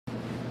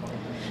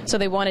So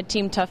they wanted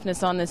team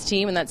toughness on this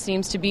team, and that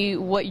seems to be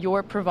what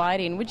you're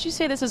providing. Would you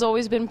say this has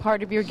always been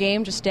part of your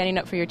game, just standing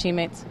up for your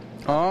teammates?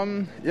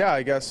 Yeah,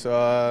 I guess in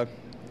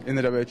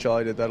the WHL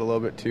I did that a little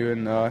bit too,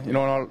 and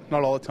not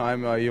all the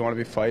time you want to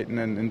be fighting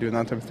and doing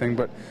that type of thing,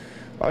 but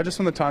just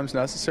when the time's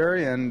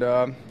necessary, and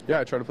yeah,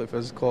 I try to play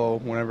physical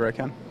whenever I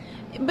can.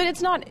 But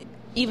it's not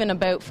even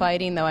about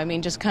fighting, though. I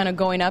mean, just kind of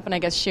going up and I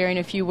guess sharing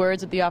a few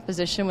words with the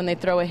opposition when they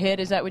throw a hit.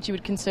 Is that what you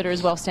would consider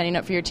as well, standing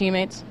up for your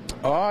teammates?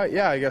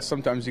 Yeah, I guess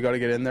sometimes you got to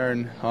get in there,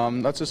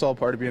 and that's just all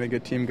part of being a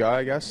good team guy,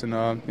 I guess. And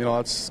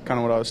that's kind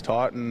of what I was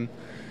taught, and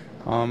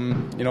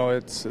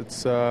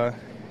it's a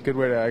good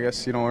way to, I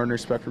guess, earn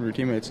respect from your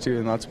teammates too,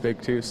 and that's big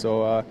too.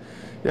 So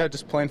yeah,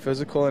 just playing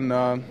physical and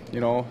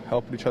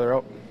helping each other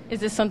out.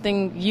 Is this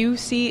something you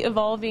see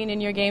evolving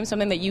in your game?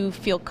 Something that you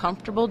feel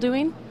comfortable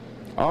doing?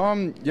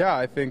 Yeah,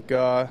 I think,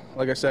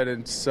 like I said,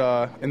 it's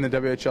in the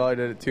WHL I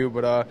did it too,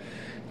 but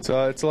it's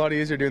a lot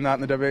easier doing that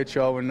in the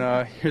WHL when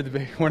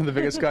you're one of the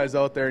biggest guys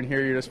out there, and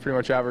here you're just pretty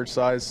much average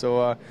size.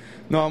 So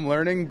no, I'm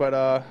learning, but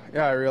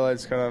yeah, I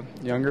realize kind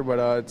of younger, but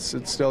it's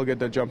still good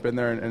to jump in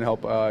there and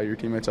help your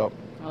teammates out.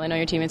 Well, I know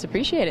your teammates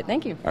appreciate it.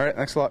 Thank you. All right,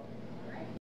 thanks a lot.